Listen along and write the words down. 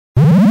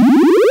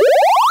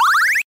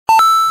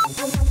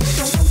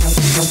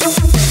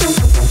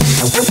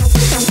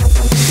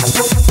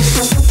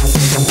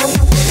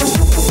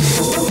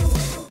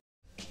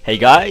Hey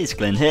guys,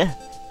 Glynn here,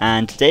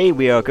 and today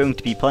we are going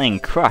to be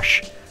playing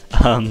Crush.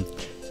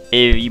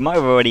 You might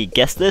have already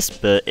guessed this,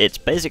 but it's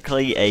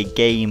basically a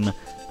game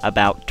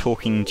about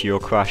talking to your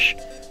crush,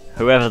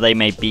 whoever they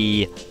may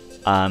be,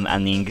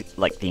 and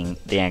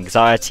the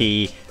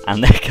anxiety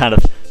and the kind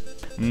of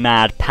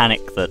mad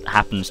panic that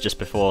happens just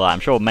before that.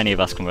 I'm sure many of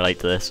us can relate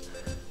to this.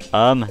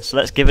 So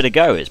let's give it a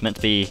go. It's meant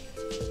to be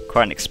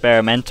quite an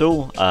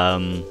experimental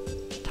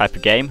type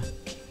of game.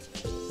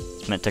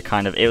 It's meant to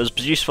kind of, it was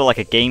produced for like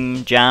a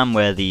game jam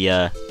where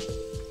the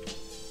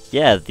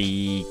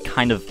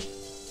kind of,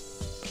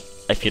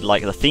 if you'd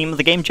like, the theme of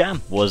the game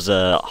jam was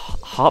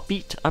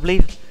heartbeat, I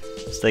believe.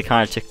 So they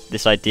kind of took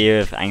this idea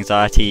of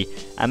anxiety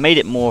and made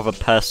it more of a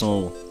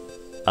personal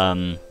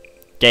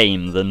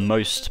game than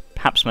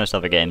perhaps most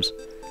other games.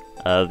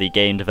 The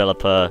game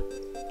developer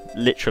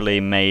literally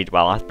made,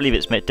 well, I believe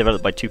it's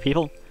developed by 2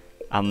 people,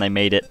 and they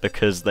made it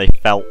because they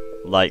felt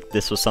like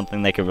this was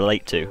something they could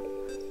relate to,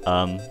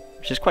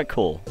 which is quite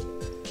cool.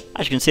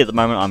 As you can see at the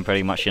moment, I'm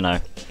pretty much, you know,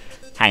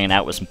 hanging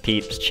out with some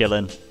peeps,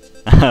 chilling,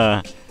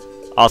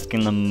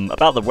 asking them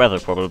about the weather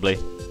probably,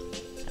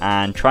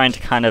 and trying to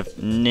kind of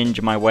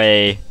ninja my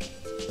way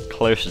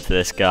closer to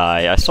this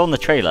guy. I saw in the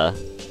trailer,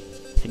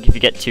 I think if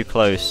you get too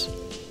close,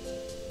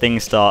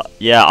 things start,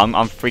 yeah, I'm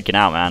freaking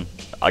out, man.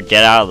 I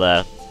get out of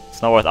there.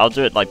 It's not worth it. I'll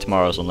do it like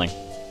tomorrow or something.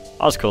 Oh,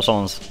 that's cool,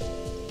 someone's,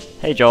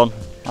 hey John,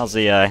 how's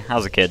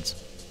the kids?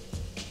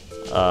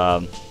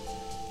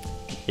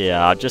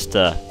 Yeah, I'll just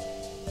try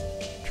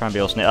and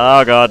be all sneaky.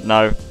 Oh god,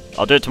 no.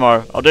 I'll do it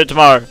tomorrow. I'll do it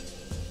tomorrow.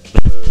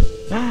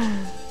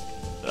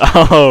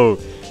 Oh,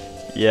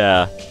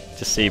 yeah.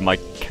 Just see my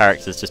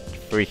character's just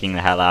freaking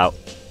the hell out.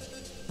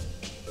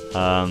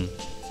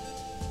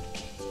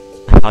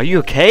 Are you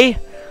okay?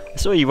 I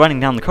saw you running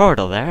down the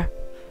corridor there.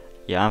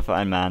 Yeah, I'm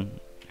fine, man.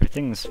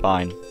 Everything's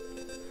fine.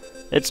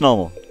 It's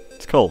normal.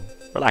 It's cool.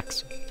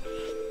 Relax.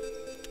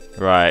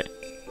 Right.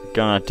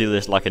 Gonna do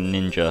this like a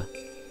ninja.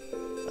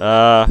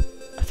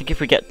 I think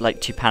if we get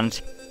like too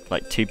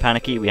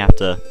panicky, we have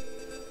to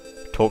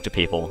talk to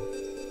people.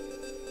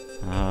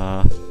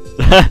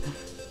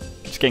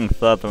 Just getting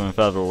further and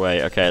further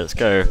away. Okay, let's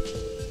go.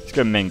 Let's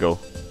go mingle.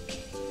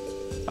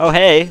 Oh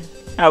hey,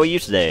 how are you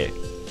today?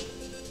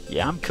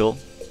 Yeah, I'm cool.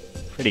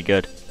 Pretty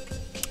good.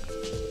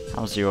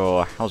 How's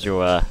your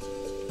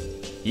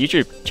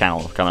YouTube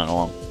channel coming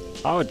along?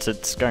 Oh,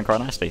 it's going quite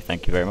nicely.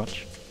 Thank you very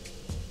much.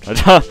 I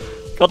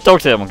can't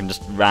talk to him. I can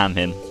just ram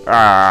him.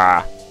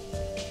 Ah,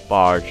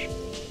 barge.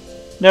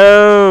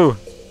 No!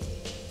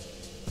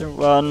 Don't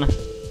run.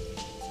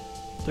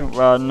 Don't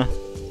run.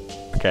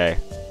 Okay.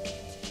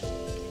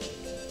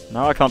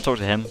 No, I can't talk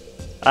to him.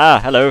 Ah,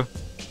 hello.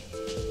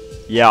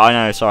 Yeah, I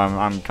know. Sorry,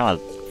 I'm kind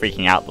of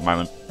freaking out at the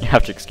moment. You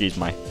have to excuse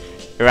my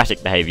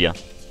erratic behaviour.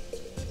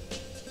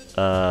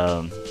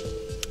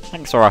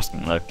 Thanks for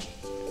asking, though.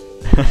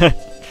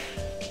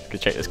 Let's go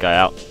check this guy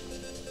out.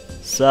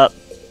 Sup?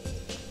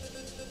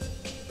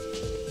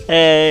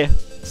 Hey,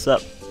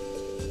 sup?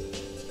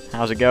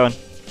 How's it going?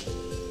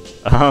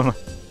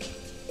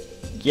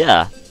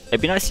 Yeah,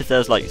 it'd be nice if there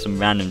was like some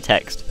random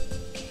text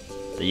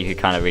that you could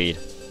kind of read.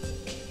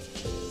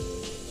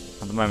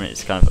 At the moment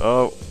it's kind of,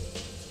 oh,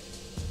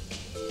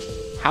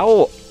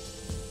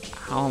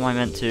 how am I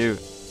meant to?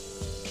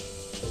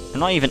 I'm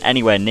not even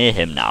anywhere near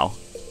him now.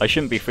 I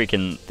shouldn't be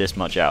freaking this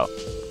much out.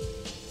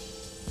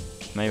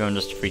 Maybe I'm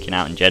just freaking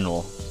out in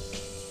general.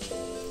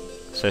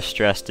 So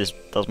stressed.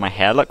 Does my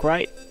hair look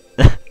right?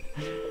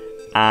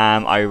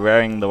 Am I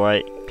wearing the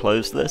right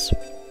clothes for this?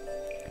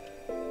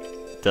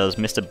 Does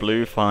Mr.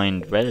 Blue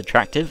find red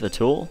attractive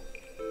at all?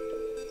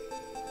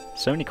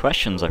 So many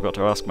questions I've got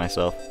to ask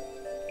myself.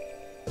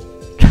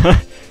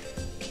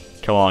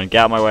 Come on, get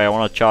out of my way, I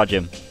want to charge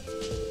him.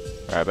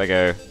 Alright, I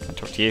go. Can I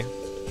talk to you?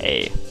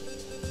 Hey.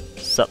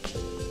 Sup?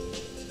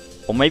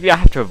 Or maybe I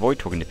have to avoid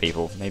talking to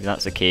people. Maybe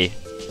that's the key.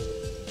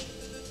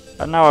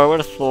 I don't know, I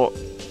would have thought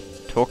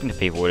talking to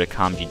people would have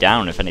calmed you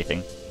down, if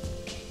anything.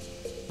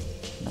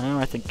 No,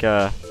 I think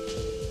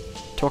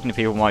talking to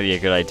people might be a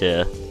good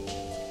idea.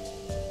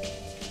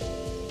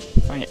 I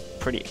find it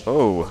pretty...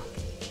 Oh.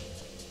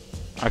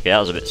 Okay, that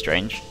was a bit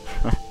strange.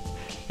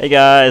 Hey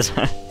guys!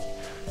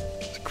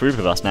 It's a group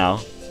of us now.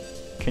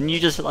 Can you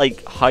just,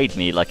 like, hide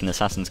me like in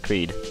Assassin's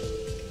Creed?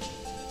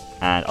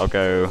 And I'll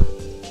go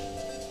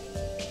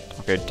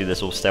do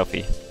this all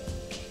stealthy.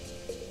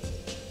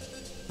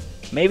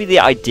 Maybe the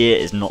idea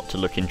is not to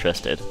look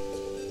interested.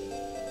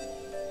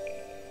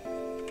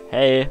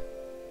 Hey!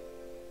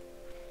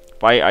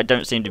 But I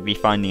don't seem to be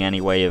finding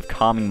any way of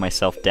calming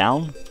myself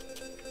down.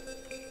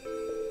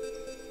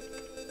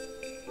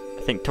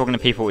 I think talking to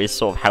people is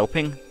sort of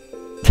helping.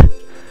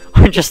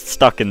 I'm just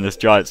stuck in this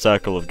giant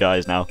circle of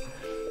guys now.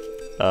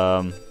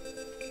 But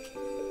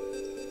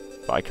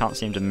I can't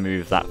seem to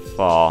move that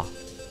far.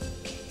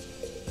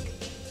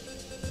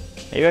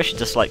 Maybe I should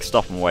just like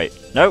stop and wait.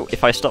 No,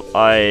 if I stop,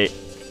 I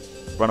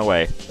run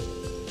away.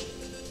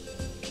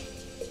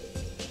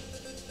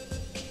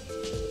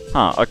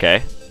 Huh,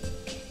 okay.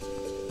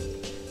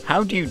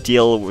 How do you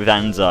deal with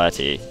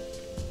anxiety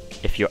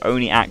if your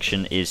only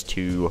action is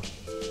to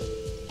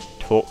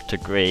talk to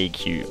grey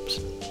cubes.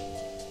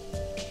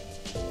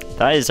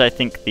 That is, I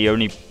think, the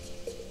only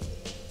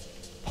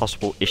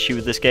possible issue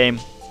with this game.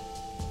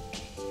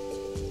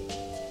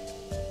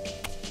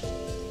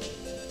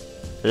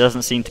 There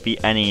doesn't seem to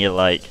be any,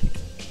 like,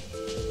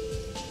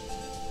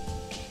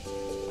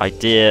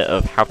 idea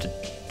of how to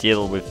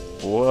deal with...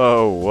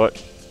 Whoa, what?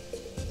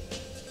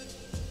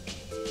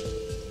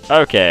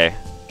 Okay.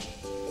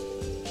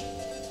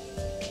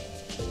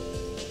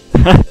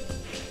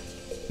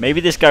 Maybe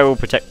this guy will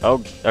protect...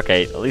 Oh,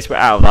 okay, at least we're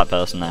out of that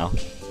person now.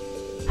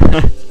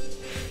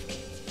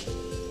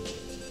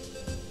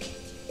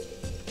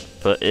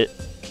 But it...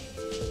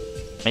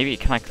 Maybe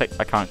can I click...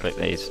 I can't click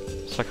these.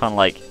 So I can't,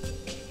 like,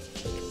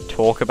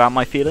 talk about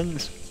my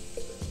feelings.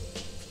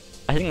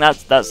 I think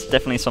that's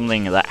definitely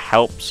something that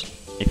helps,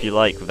 if you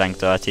like, with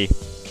anxiety.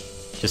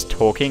 Just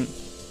talking.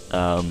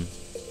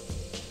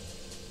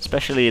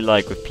 Especially,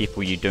 like, with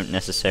people you don't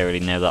necessarily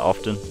know that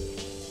often.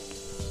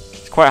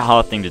 It's quite a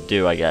hard thing to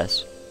do, I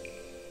guess.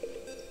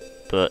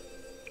 But,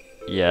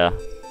 yeah.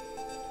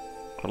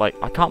 But, like,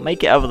 I can't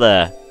make it over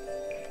there.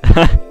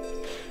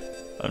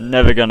 I'm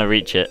never gonna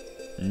reach it.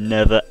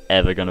 Never,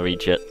 ever gonna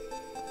reach it.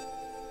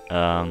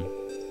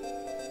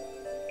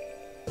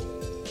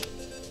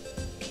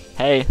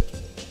 Hey.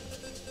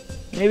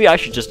 Maybe I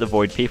should just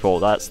avoid people.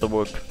 That's the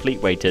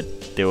complete way to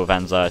deal with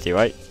anxiety,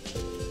 right?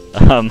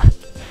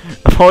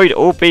 Avoid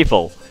all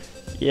people.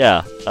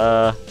 Yeah,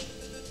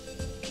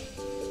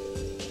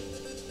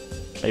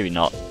 maybe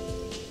not.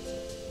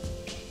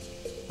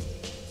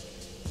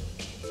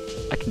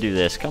 I can do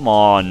this, come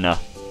on.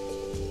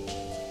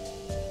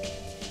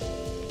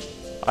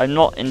 I'm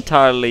not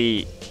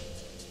entirely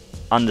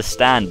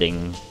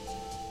understanding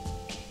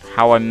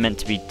how I'm meant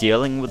to be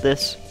dealing with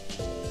this.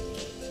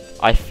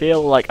 I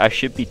feel like I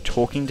should be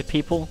talking to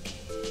people,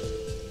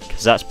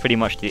 because that's pretty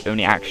much the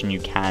only action you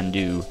can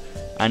do,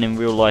 and in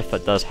real life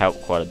that does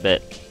help quite a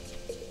bit.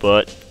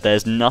 But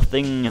there's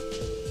nothing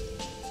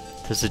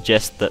to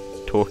suggest that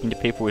talking to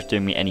people is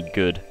doing me any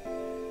good.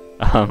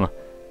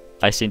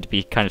 I seem to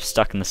be kind of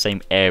stuck in the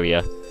same area,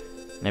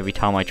 and every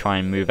time I try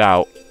and move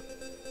out,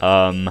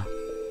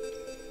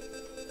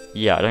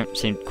 yeah, I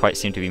don't quite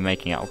seem to be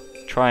making it. I'll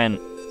try and...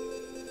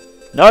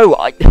 No!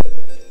 I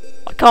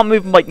can't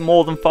move like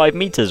more than 5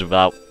 meters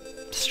without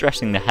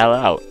stressing the hell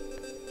out.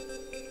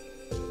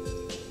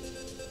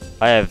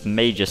 I have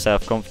major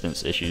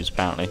self-confidence issues,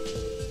 apparently.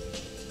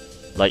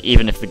 Like,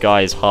 even if the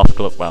guy is half a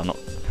club, well, not...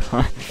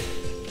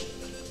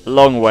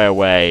 long way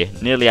away,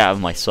 nearly out of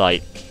my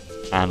sight,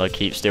 and I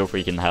keep still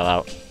freaking the hell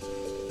out.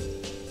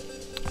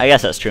 I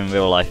guess that's true in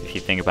real life if you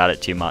think about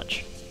it too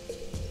much.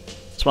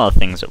 It's one of the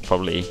things that will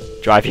probably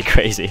drive you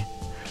crazy.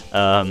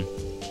 I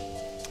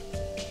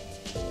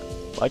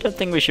don't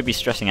think we should be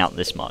stressing out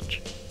this much.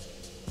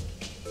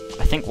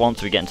 I think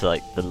once we get into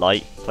like the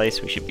light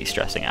place, we should be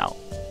stressing out.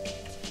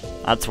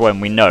 That's when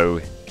we know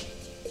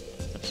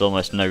there's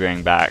almost no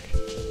going back.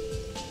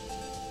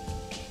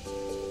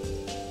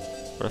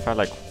 What if I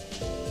like...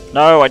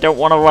 No, I don't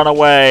want to run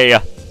away!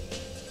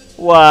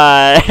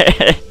 Why?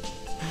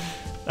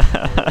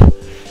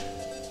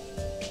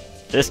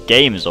 This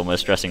game is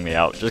almost stressing me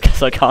out just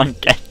because I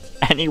can't get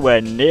anywhere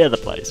near the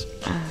place.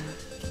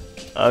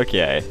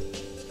 Okay.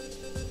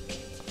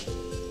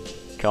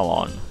 Come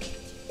on.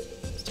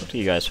 Let's talk to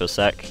you guys for a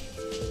sec.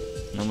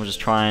 And then we'll just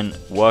try and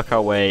work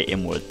our way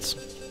inwards.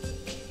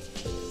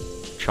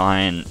 Try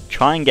and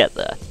get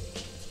there.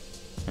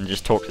 And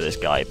just talk to this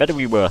guy. It better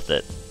be worth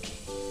it.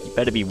 It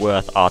better be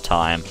worth our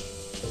time.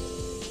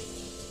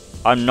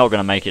 I'm not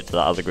gonna make it to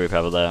that other group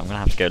over there. I'm gonna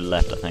have to go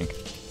left, I think.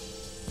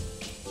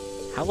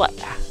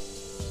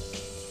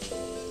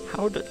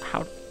 How to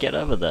get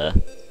over there?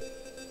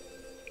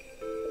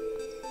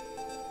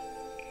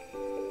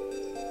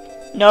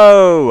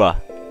 No!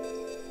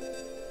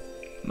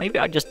 Maybe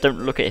I just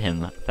don't look at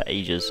him for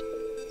ages.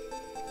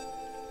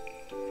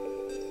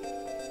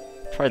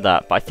 Try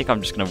that, but I think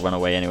I'm just gonna run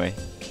away anyway.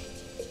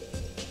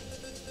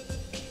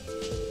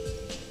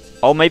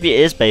 Oh, maybe it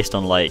is based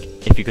on, like,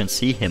 if you can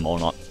see him or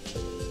not.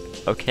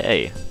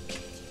 Okay.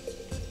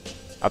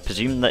 I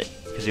presume that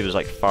because he was,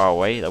 like, far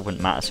away, that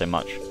wouldn't matter so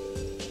much.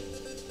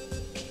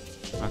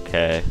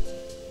 Okay.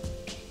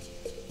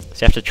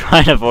 So you have to try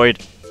and avoid...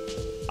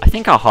 I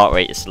think our heart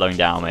rate is slowing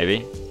down,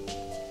 maybe.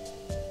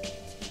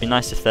 It'd be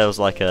nice if there was,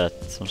 like,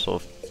 some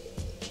sort of...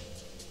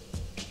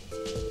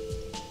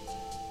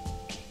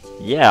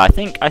 Yeah, I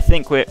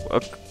think we're... Oh,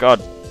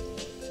 God.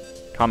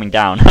 Calming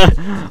down.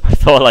 I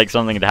thought, like,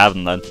 something had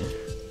happened then.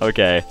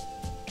 Okay.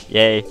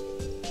 Yay.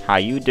 How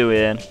you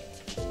doing?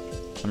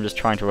 I'm just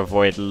trying to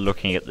avoid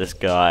looking at this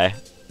guy.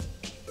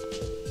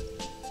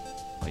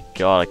 Oh my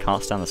God, I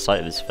can't stand the sight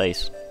of his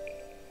face.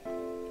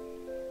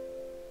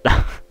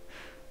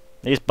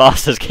 These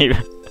bastards keep...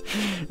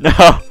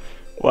 No!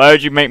 Why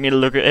would you make me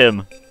look at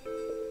him?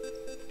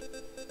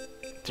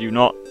 Do you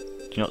not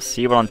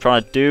see what I'm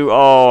trying to do?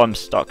 Oh, I'm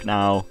stuck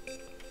now.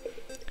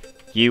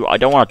 You, I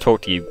don't want to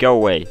talk to you. Go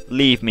away.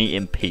 Leave me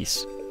in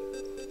peace.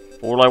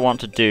 All I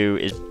want to do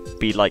is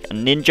be like a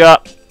ninja.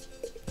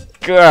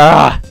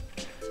 Gah!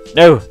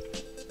 No!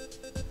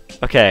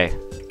 Okay.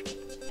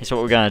 Here's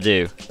what we're gonna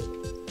do.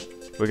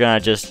 We're gonna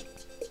just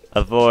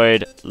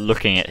avoid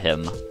looking at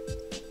him.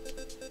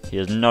 He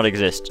does not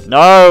exist.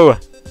 No!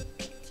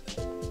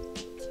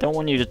 Don't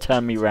want you to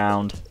turn me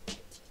round.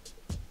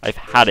 I've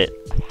had it.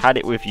 I've had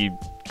it with you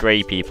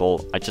grey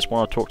people. I just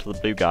want to talk to the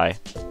blue guy.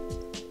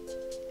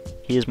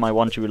 He is my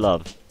one true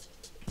love.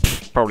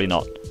 Pfft, probably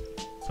not.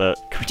 But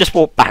can we just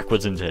walk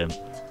backwards into him?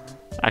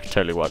 That could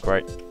totally work,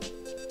 right?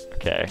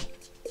 Okay.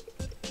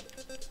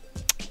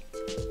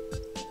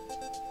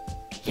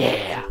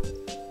 Yeah!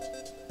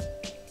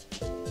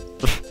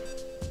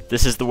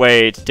 This is the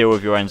way to deal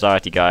with your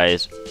anxiety,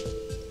 guys.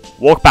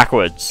 Walk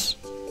backwards.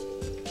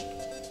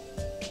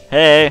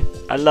 Hey,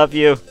 I love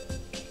you.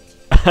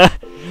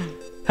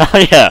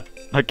 Oh yeah,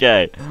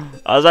 okay.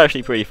 That was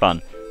actually pretty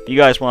fun. If you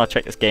guys want to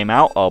check this game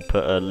out, I'll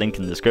put a link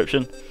in the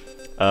description.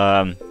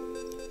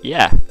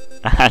 Yeah,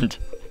 and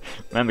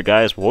remember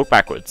guys, walk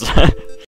backwards.